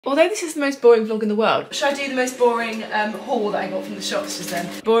Although this is the most boring vlog in the world, should I do the most boring haul that I got from the shops just then?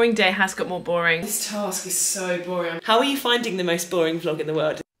 Boring day has got more boring. This task is so boring. How are you finding the most boring vlog in the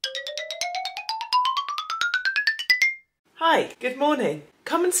world? Hi, good morning.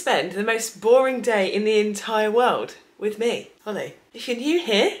 Come and spend the most boring day in the entire world with me, Holly. If you're new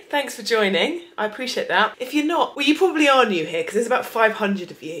here, thanks for joining. I appreciate that. If you're not, well, you probably are new here because there's about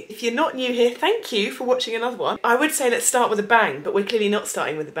 500 of you. If you're not new here, thank you for watching another one. I would say let's start with a bang, but we're clearly not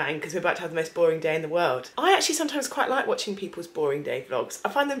starting with a bang because we're about to have the most boring day in the world. I actually sometimes quite like watching people's boring day vlogs. I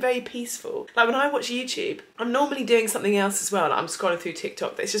find them very peaceful. Like when I watch YouTube, I'm normally doing something else as well. Like I'm scrolling through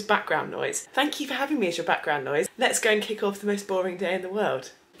TikTok, but it's just background noise. Thank you for having me as your background noise. Let's go and kick off the most boring day in the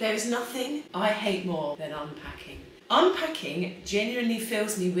world. There is nothing I hate more than unpacking. Unpacking genuinely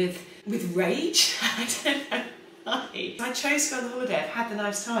fills me with rage. I don't know why. I chose to go on the holiday. I've had the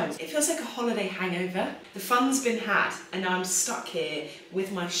nice times. It feels like a holiday hangover. The fun's been had and now I'm stuck here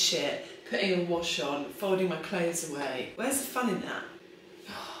with my shit, putting a wash on, folding my clothes away. Where's the fun in that?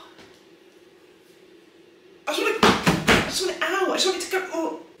 I just want it to go,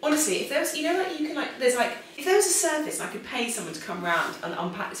 oh. Honestly, if there was, you know, like you can like, there's like, if there was a service and I could pay someone to come round and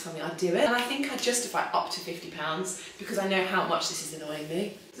unpack this for me, I'd do it. And I think I'd justify up to £50 because I know how much this is annoying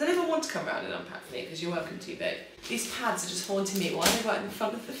me. Does anyone want to come round and unpack for me? Because you're welcome to, babe. These pads are just haunting me. Why are they right in the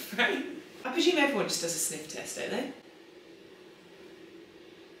front of the frame? I presume everyone just does a sniff test, don't they?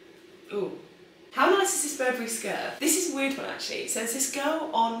 Ooh. How nice is this Burberry skirt? This is a weird one actually. So there's this girl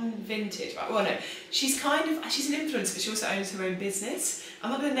on Vintage, right? Well no, she's an influencer but she also owns her own business. I'm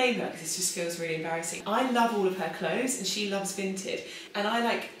not going to name her because this just feels really embarrassing. I love all of her clothes and she loves Vintage. And I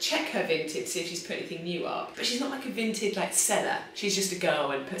like check her Vintage to see if she's put anything new up. But she's not like a Vintage like seller. She's just a girl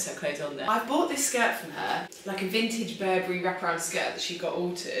and puts her clothes on there. I bought this skirt from her, like a vintage Burberry wraparound skirt that she got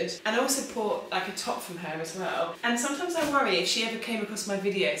altered. And I also bought like a top from her as well. And sometimes I worry if she ever came across my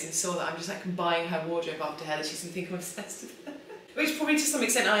videos and saw that I'm just like buying her wardrobe after her that she's gonna think I'm obsessed with her. Which probably to some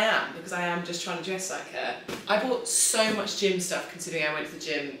extent I am, because I am just trying to dress like her. I bought so much gym stuff considering I went to the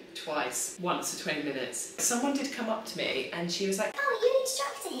gym twice, once for 20 minutes. Someone did come up to me and she was like, "Oh, you're an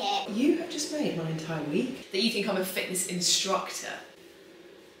instructor here." You have just made my entire week that you think I'm a fitness instructor.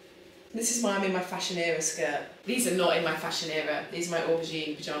 This is why I'm in my fashion era skirt. These are not in my fashion era. These are my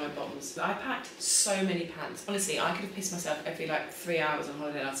aubergine pyjama bottoms. I packed so many pants. Honestly, I could have pissed myself every like 3 hours on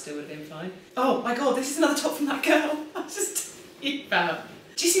holiday and I still would have been fine. Oh my god, this is another top from that girl. I just about.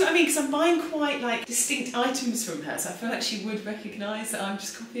 Do you see what I mean? Because I'm buying quite like distinct items from her, so I feel like she would recognise that I'm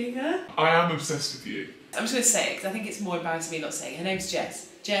just copying her. I am obsessed with you. I'm just going to say it because I think it's more embarrassing me not saying it. Her name's Jess.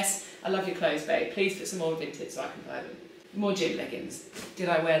 Jess, I love your clothes, babe. Please put some more Vintage so I can buy them. More gym leggings. Did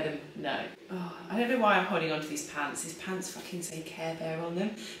I wear them? No. Oh, I don't know why I'm holding on to these pants. These pants fucking say Care Bear on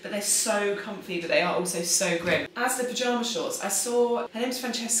them, but they're so comfy, but they are also so grim. As the pyjama shorts, I saw, her name's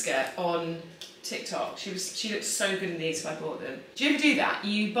Francesca on TikTok. She looked so good in these, so I bought them. Do you ever do that?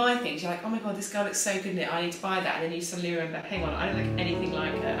 You buy things, you're like, oh my god, this girl looks so good in it, I need to buy that, and then you suddenly remember, hang on, I don't look anything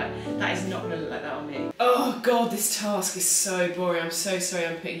like her. Like, that is not going to look like that on me. Oh god, this task is so boring. I'm so sorry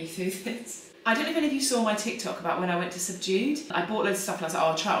I'm putting you through this. I don't know if any of you saw my TikTok about when I went to Subdued. I bought loads of stuff and I was like, oh,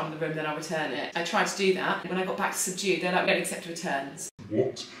 I'll try it on in the room, then I'll return it. I tried to do that. When I got back to Subdued, they're like, we don't accept returns.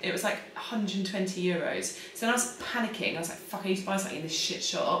 What? It was like 120 euros. So then I was panicking. I was like, fuck, I need to buy something in this shit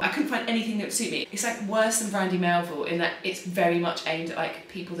shop. I couldn't find anything that would suit me. It's like worse than Brandy Melville in that it's very much aimed at like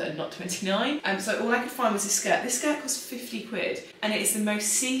people that are not 29. So all I could find was this skirt. This skirt cost 50 quid and it is the most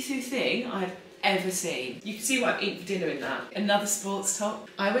see-through thing I've ever seen. You can see what I've eaten for dinner in that. Another sports top.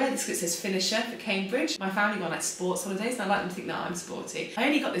 I wear this because it says finisher for Cambridge. My family go on like sports holidays and I like them to think that I'm sporty. I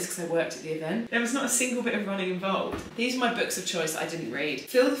only got this because I worked at the event. There was not a single bit of running involved. These are my books of choice that I didn't read.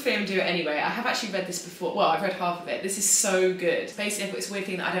 Feel the Fear and Do It Anyway. I have actually read this before. Well, I've read half of it. This is so good. Basically, I've got this weird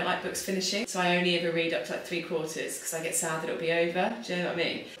thing that I don't like books finishing, so I only ever read up to like 3/4 because I get sad that it'll be over. Do you know what I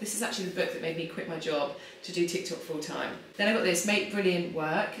mean? This is actually the book that made me quit my job to do TikTok full time. Then I got this, Make Brilliant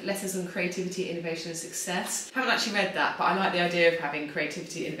Work, Lessons on Creativity, Innovation and Success. Haven't actually read that, but I like the idea of having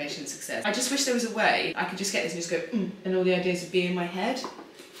creativity, innovation and success. I just wish there was a way I could just get this and just go, and all the ideas would be in my head.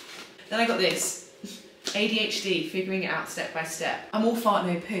 Then I got this, ADHD, Figuring It Out Step by Step. I'm all fart,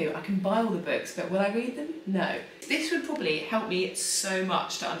 no poo. I can buy all the books, but will I read them? No. This would probably help me so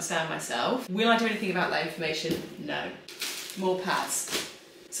much to understand myself. Will I do anything about that information? No. More pads.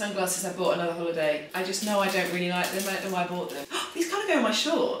 Sunglasses I bought another holiday. I just know I don't really like them. I don't know why I bought them. These kind of go in my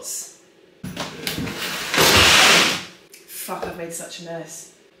shorts. Fuck, I've made such a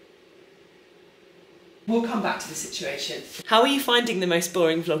mess. We'll come back to the situation. How are you finding the most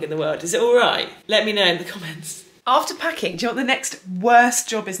boring vlog in the world? Is it alright? Let me know in the comments. After packing, do you know what the next worst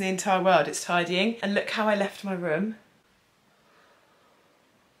job is in the entire world? It's tidying. And look how I left my room.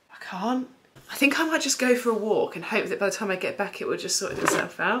 can't. I think I might just go for a walk and hope that by the time I get back it will just sort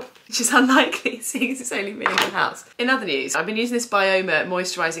itself out, which is unlikely seeing as it's only me in the house. In other news, I've been using this Bioma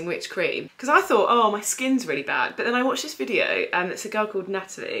moisturising witch cream because I thought, oh, my skin's really bad, but then I watched this video and it's a girl called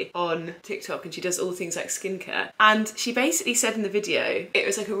Natalie on TikTok and she does all things like skincare, and she basically said in the video, it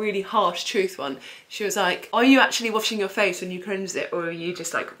was like a really harsh truth one, she was like, are you actually washing your face when you cleanse it, or are you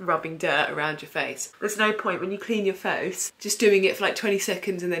just like rubbing dirt around your face? There's no point when you clean your face just doing it for like 20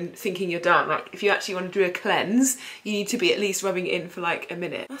 seconds and then thinking you're done. Like, if you actually want to do a cleanse, you need to be at least rubbing it in for like a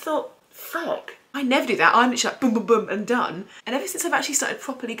minute. I thought, fuck, I never do that. I'm literally like boom, boom, boom and done. And ever since I've actually started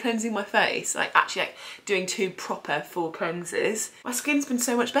properly cleansing my face, like actually like doing 2 proper full cleanses, my skin's been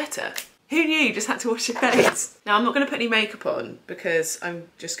so much better. Who knew you just had to wash your face? Now, I'm not going to put any makeup on because I'm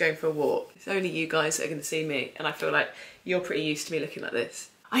just going for a walk. It's only you guys that are going to see me, and I feel like you're pretty used to me looking like this.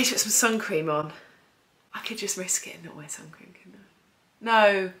 I need to put some sun cream on. I could just risk it and not wear sun cream, couldn't I?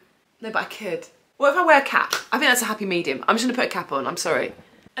 No, but I could. What if I wear a cap? I think that's a happy medium. I'm just gonna put a cap on, I'm sorry.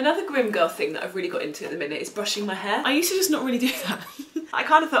 Another grim girl thing that I've really got into at the minute is brushing my hair. I used to just not really do that. I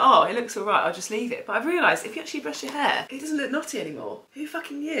kind of thought, oh, it looks all right, I'll just leave it. But I've realised if you actually brush your hair, it doesn't look knotty anymore. Who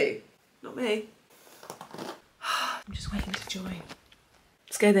fucking knew? Not me. I'm just waiting to join.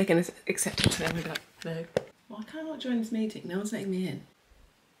 Scared they're gonna accept it today. I'm gonna be like, no. Why can't I not join this meeting? No one's letting me in.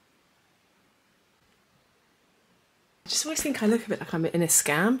 I just always think I look a bit like I'm in a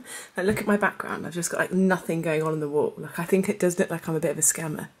scam. Like, look at my background, I've just got like nothing going on the wall. Like, I think it does look like I'm a bit of a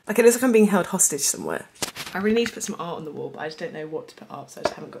scammer. Like, it looks like I'm being held hostage somewhere. I really need to put some art on the wall, but I just don't know what to put up, so I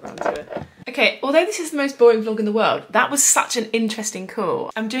just haven't got around to it. Okay, although this is the most boring vlog in the world, that was such an interesting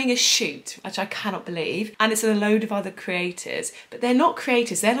call. I'm doing a shoot, which I cannot believe, and it's a load of other creators, but they're not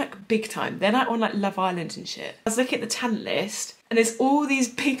creators, they're like big time. They're like on like Love Island and shit. I was looking at the talent list, and there's all these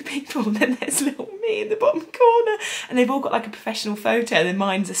big people, and then there's little me in the bottom corner, and they've all got like a professional photo, and then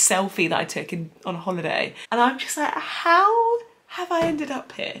mine's a selfie that I took on a holiday. And I'm just like, how have I ended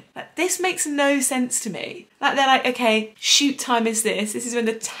up here? Like, this makes no sense to me. Like, they're like, okay, shoot time is this is when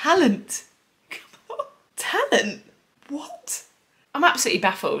the talent, come on, talent? What? I'm absolutely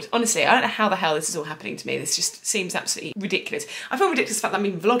baffled. Honestly, I don't know how the hell this is all happening to me. This just seems absolutely ridiculous. I feel ridiculous the fact that I'm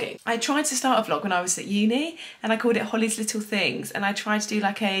even vlogging. I tried to start a vlog when I was at uni and I called it Holly's Little Things, and I tried to do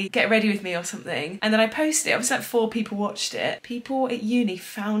like a get ready with me or something, and then I posted it. Obviously like 4 people watched it. People at uni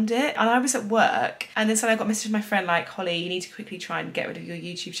found it, and I was at work, and then suddenly I got a message from my friend like, Holly, you need to quickly try and get rid of your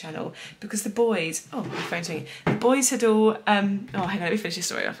YouTube channel because the boys, oh, my phone's ringing. The boys had all, oh hang on, let me finish this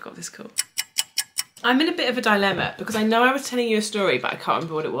story, I forgot this call. I'm in a bit of a dilemma because I know I was telling you a story, but I can't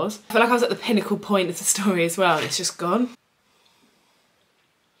remember what it was. I feel like I was at the pinnacle point of the story as well, and it's just gone.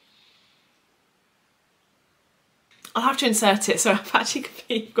 I'll have to insert it, so I've actually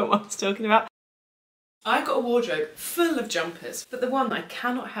completely forgot what I was talking about. I've got a wardrobe full of jumpers, but the one that I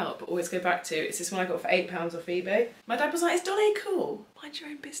cannot help but always go back to is this one I got for £8 off eBay. My dad was like, is Dolly cool? Mind your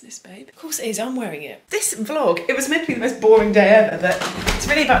own business, babe. Of course it is, I'm wearing it. This vlog, it was meant to be the most boring day ever, but it's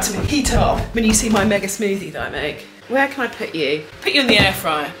really about to heat up when you see my mega smoothie that I make. Where can I put you? Put you in the air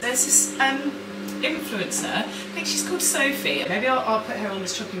fryer. There's this influencer, I think she's called Sophie. Maybe I'll put her on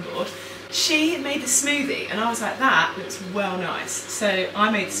this chopping board. She made the smoothie and I was like, that looks well nice. So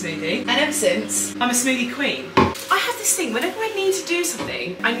I made the smoothie, and ever since, I'm a smoothie queen. I have this thing, whenever I need to do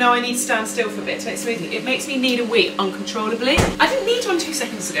something, I know I need to stand still for a bit to make a smoothie. It makes me need a wee uncontrollably. I didn't need one 2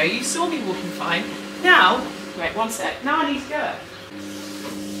 seconds ago, you saw me walking fine. Now, wait 1 sec, now I need to go.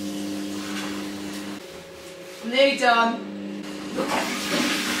 I'm nearly done.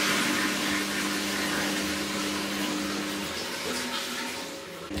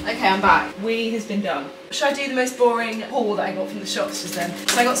 Okay, I'm back. Wee has been done. Should I do the most boring haul that I got from the shops just then?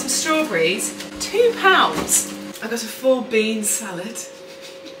 So I got some strawberries, £2. I got a 4-bean salad.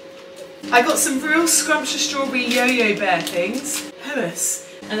 I got some real scrumptious strawberry yo-yo bear things,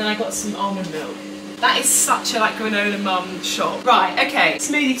 hummus, and then I got some almond milk. That is such a like granola mum shop. Right, okay,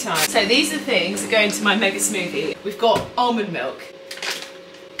 smoothie time. So these are the things that go into my mega smoothie. We've got almond milk,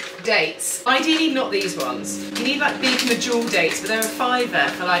 dates. Ideally not these ones. You need like big mature dates, but they're a £5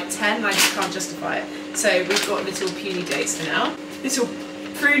 for like 10 and I just can't justify it. So we've got little puny dates for now. Little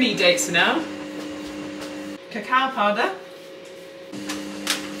pruny dates for now. Cacao powder.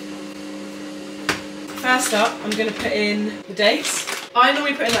 First up, I'm going to put in the dates. I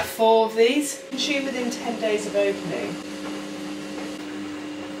normally put in like 4 of these. Consume within 10 days of opening.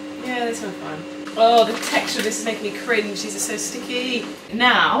 Yeah, they smell fine. Oh, the texture of this is making me cringe. These are so sticky.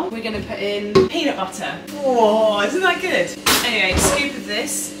 Now, we're going to put in peanut butter. Whoa, isn't that good? Anyway, a scoop of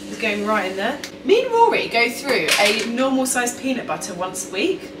this is going right in there. Me and Rory go through a normal sized peanut butter once a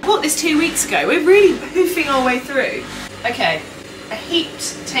week. I bought this 2 weeks ago. We're really hoofing our way through. Okay, a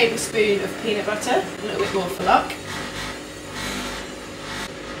heaped tablespoon of peanut butter, a little bit more for luck.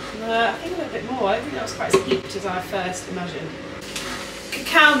 I think a little bit more. I don't think that was quite as heaped as I first imagined.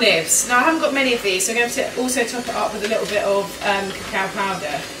 Cacao nibs. Now I haven't got many of these, so I'm going to also top it up with a little bit of cacao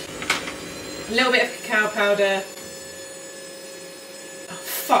powder. A little bit of cacao powder. Oh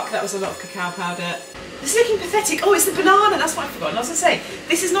fuck, that was a lot of cacao powder. This is looking pathetic. Oh, it's the banana, that's what I've forgotten. I was going to say,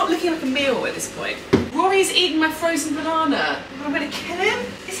 this is not looking like a meal at this point. Rory's eating my frozen banana. I'm going to kill him?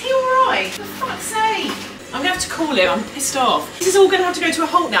 Is he alright? For fuck's sake. I'm going to have to call him, I'm pissed off. This is all going to have to go to a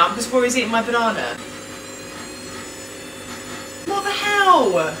halt now because Rory's eating my banana. What the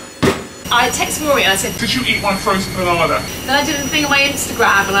hell? I texted Rory and I said, did you eat my frozen banana? Then I did a thing on my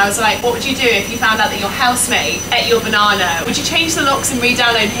Instagram and I was like, what would you do if you found out that your housemate ate your banana? Would you change the locks and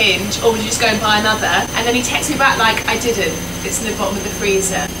re-download Hinge, or would you just go and buy another? And then he texted me back like, I didn't. It's in the bottom of the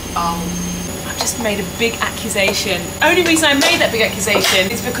freezer. Oh. I've just made a big accusation. Only reason I made that big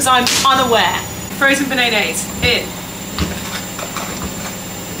accusation is because I'm unaware. Frozen bananas, in.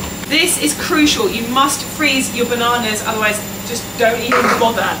 This is crucial. You must freeze your bananas, otherwise just don't even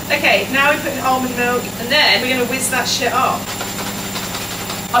bother. Okay, now we put in almond milk, and then we're gonna whiz that shit up.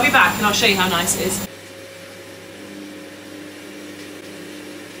 I'll be back and I'll show you how nice it is.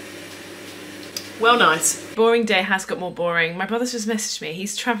 Well, nice. Boring day has got more boring. My brother's just messaged me.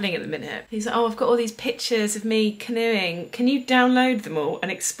 He's travelling at the minute. He's like, oh, I've got all these pictures of me canoeing. Can you download them all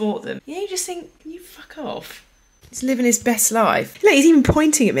and export them? Yeah, you just think, you fuck off. He's living his best life. Look, he's even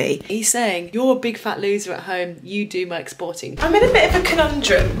pointing at me. He's saying, you're a big fat loser at home, you do my exporting. I'm in a bit of a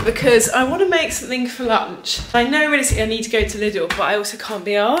conundrum because I want to make something for lunch. I know realistically I need to go to Lidl, but I also can't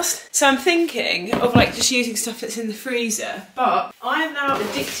be arsed. So I'm thinking of like just using stuff that's in the freezer, but I am now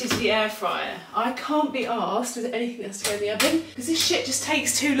addicted to the air fryer. I can't be arsed with anything that's going in the oven because this shit just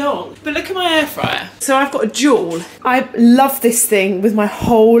takes too long. But look at my air fryer. So I've got a Joule. I love this thing with my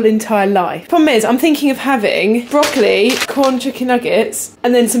whole entire life. Problem is, I'm thinking of having broccoli, corn chicken nuggets,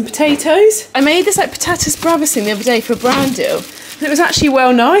 and then some potatoes. I made this like patatas bravas thing the other day for a brand deal. And it was actually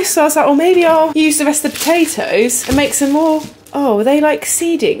well nice, so I was like, well, maybe I'll use the rest of the potatoes and make some more. Oh, are they like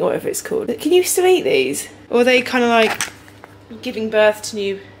seeding or whatever it's called? Can you still eat these? Or are they kind of like giving birth to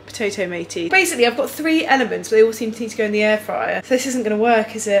new potato matey? Basically, I've got 3 elements, but they all seem to need to go in the air fryer. So this isn't going to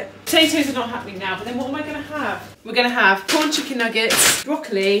work, is it? Potatoes are not happening now, but then what am I going to have? We're going to have corn chicken nuggets,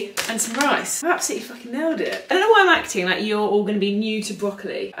 broccoli, and some rice. I absolutely fucking nailed it. I don't know why I'm acting like you're all going to be new to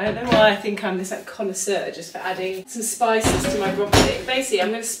broccoli. I don't know why I think I'm this like connoisseur just for adding some spices to my broccoli. Basically, I'm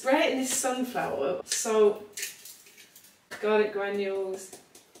going to spray it in this sunflower oil, salt, garlic granules,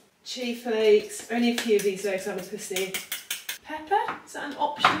 chili flakes, only a few of these though, so I'm a pussy. Pepper, is that an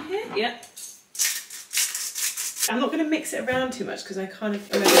option here? Yeah. I'm not going to mix it around too much because I kind of...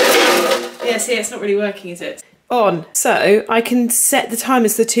 Yeah, see, it's not really working, is it? On. So I can set the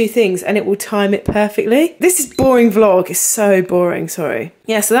timers to 2 things and it will time it perfectly. This is boring vlog. It's so boring, sorry.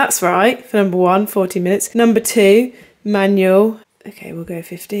 Yeah, so that's right for number 1, 40 minutes. Number 2, manual. Okay, we'll go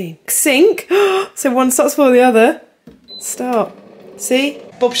 15. Sync. So one stops before the other. Start. See?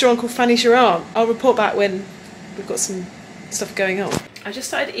 Bob's your uncle, Fanny's your aunt. I'll report back when we've got some stuff going on. I just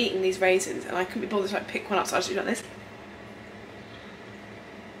started eating these raisins and I couldn't be bothered to like pick one up, so I just do like this.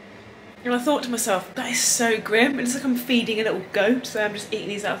 And I thought to myself, that is so grim. It's like I'm feeding a little goat, so I'm just eating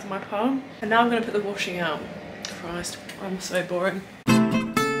these out of my palm. And now I'm going to put the washing out. Christ, I'm so boring.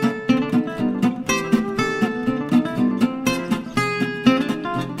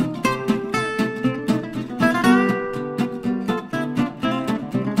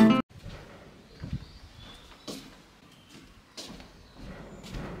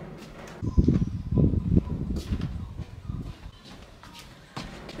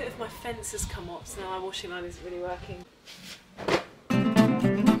 My fence has come up, so now my washing line isn't really working.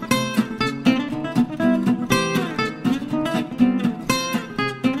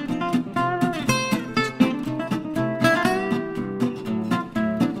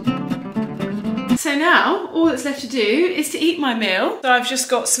 So now, all that's left to do is to eat my meal. So I've just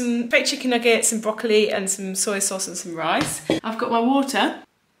got some baked chicken nuggets, some broccoli and some soy sauce and some rice. I've got my water.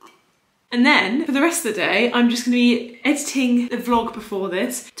 And then, for the rest of the day, I'm just going to be editing the vlog before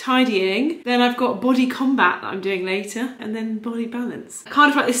this, tidying, then I've got body combat that I'm doing later, and then body balance. I kind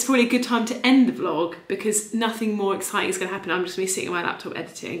of feel like this is probably a good time to end the vlog because nothing more exciting is going to happen. I'm just going to be sitting on my laptop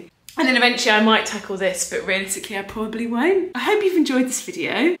editing. And then eventually I might tackle this, but realistically I probably won't. I hope you've enjoyed this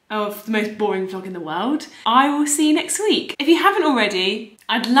video of the most boring vlog in the world. I will see you next week. If you haven't already,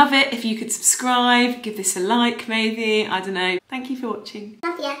 I'd love it if you could subscribe, give this a like maybe, I don't know. Thank you for watching.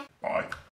 Love ya. Bye.